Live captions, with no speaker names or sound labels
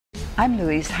I'm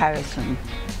Louise Harrison.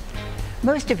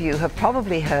 Most of you have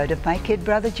probably heard of my kid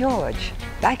brother George.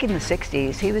 Back in the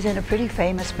 60s, he was in a pretty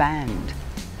famous band.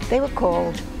 They were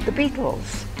called the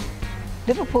Beatles.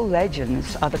 Liverpool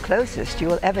legends are the closest you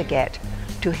will ever get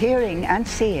to hearing and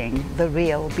seeing the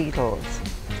real Beatles.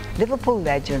 Liverpool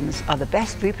legends are the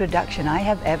best reproduction I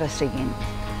have ever seen,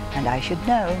 and I should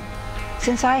know,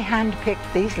 since I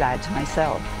handpicked these lads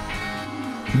myself.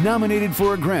 Nominated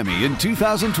for a Grammy in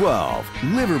 2012,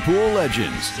 Liverpool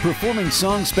Legends, performing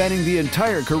songs spanning the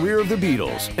entire career of the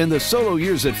Beatles and the solo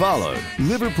years that followed.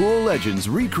 Liverpool Legends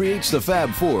recreates the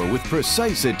Fab Four with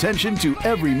precise attention to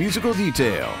every musical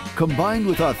detail. Combined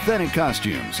with authentic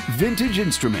costumes, vintage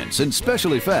instruments, and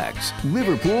special effects,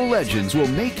 Liverpool Legends will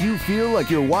make you feel like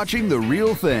you're watching the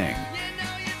real thing.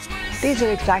 These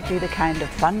are exactly the kind of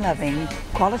fun-loving,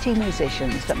 quality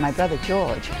musicians that my brother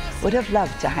George would have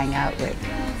loved to hang out with.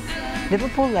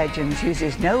 Liverpool Legends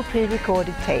uses no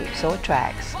pre-recorded tapes or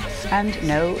tracks and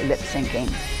no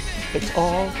lip-syncing. It's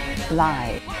all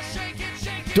live.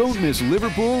 Don't miss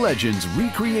Liverpool Legends'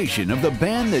 recreation of the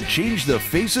band that changed the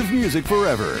face of music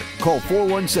forever. Call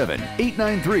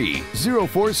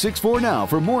 417-893-0464 now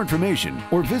for more information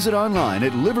or visit online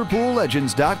at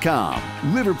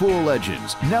liverpoollegends.com. Liverpool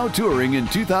Legends, now touring in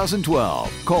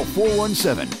 2012. Call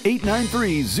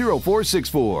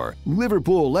 417-893-0464.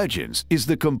 Liverpool Legends is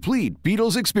the complete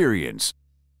Beatles experience.